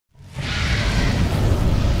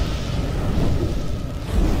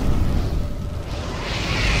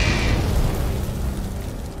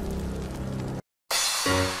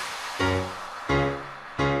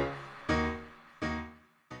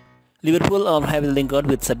Liverpool are heavily linked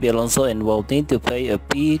with Xabi Alonso and will need to pay a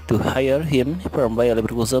fee to hire him from Bayer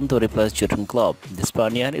Leverkusen to replace Jurgen Klopp. The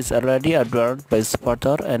Spaniard is already adored by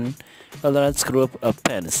supporters and a large group of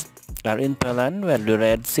fans are in Poland, where the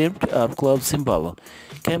red shirt or club symbol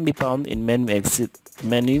can be found in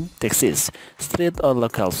many taxis, street or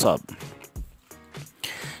local shop.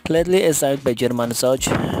 Lately, as cited by German search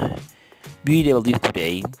BW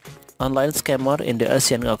today, online scammer in the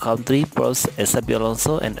Asian country posed Xabi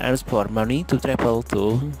Alonso and asked for money to travel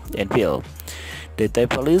to Anfield. The Thai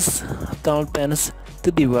police told fans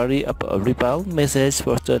to be wary of a repel message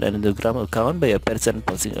posted on the Instagram account by a person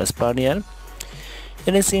posing a Spaniard.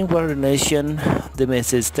 Anything for the nation, the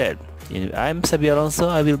message said. I'm Xabi Alonso,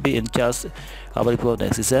 I will be in charge of Liverpool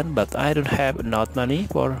next season, but I don't have enough money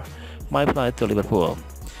for my flight to Liverpool.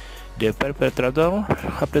 The perpetrator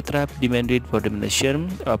of the trap demanded for the donation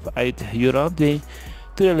of €8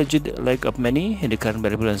 to the alleged lack of money in the current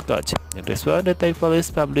Liverpool coach. In response, the Thai police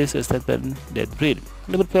published a statement that read,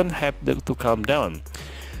 Liverpool have to calm down.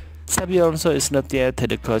 Xabi Alonso is not yet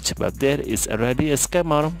the coach, but there is already a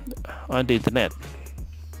scammer on the internet.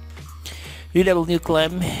 DW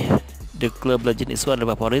claimed the club legend is one of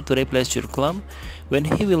the favorites to replace Jurgen Klopp when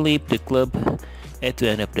he will leave the club at the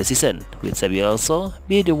end of the season, with Xabi Alonso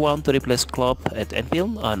be the one to replace Klopp at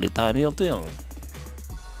Anfield on the time of the young.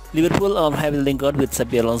 Liverpool are heavily linked with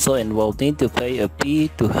Xabi Alonso and will need to pay a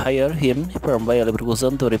fee to hire him from Bayer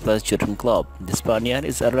Leverkusen to replace Jurgen Klopp. The Spaniard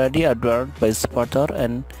is already adored by supporters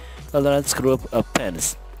and a large group of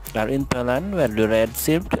fans are in Poland, where the red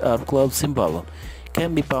shirt or club symbol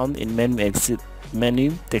can be found in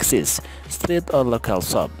many taxis, street or local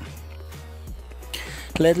shop.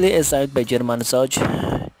 Lately, as cited by German search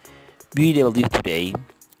BW today,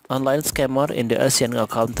 online scammer in the Asian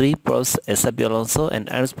country posed Xabi Alonso and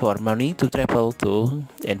asked for money to travel to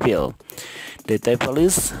Anfield. The Thai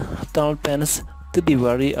police told fans to be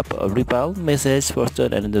wary of a repel message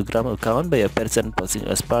posted on the Instagram account by a person posing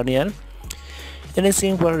a Spaniard.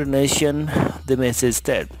 Anything for the nation, the message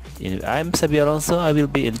said. I'm Xabi Alonso, I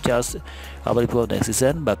will be in charge of Liverpool next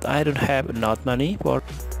season, but I don't have enough money for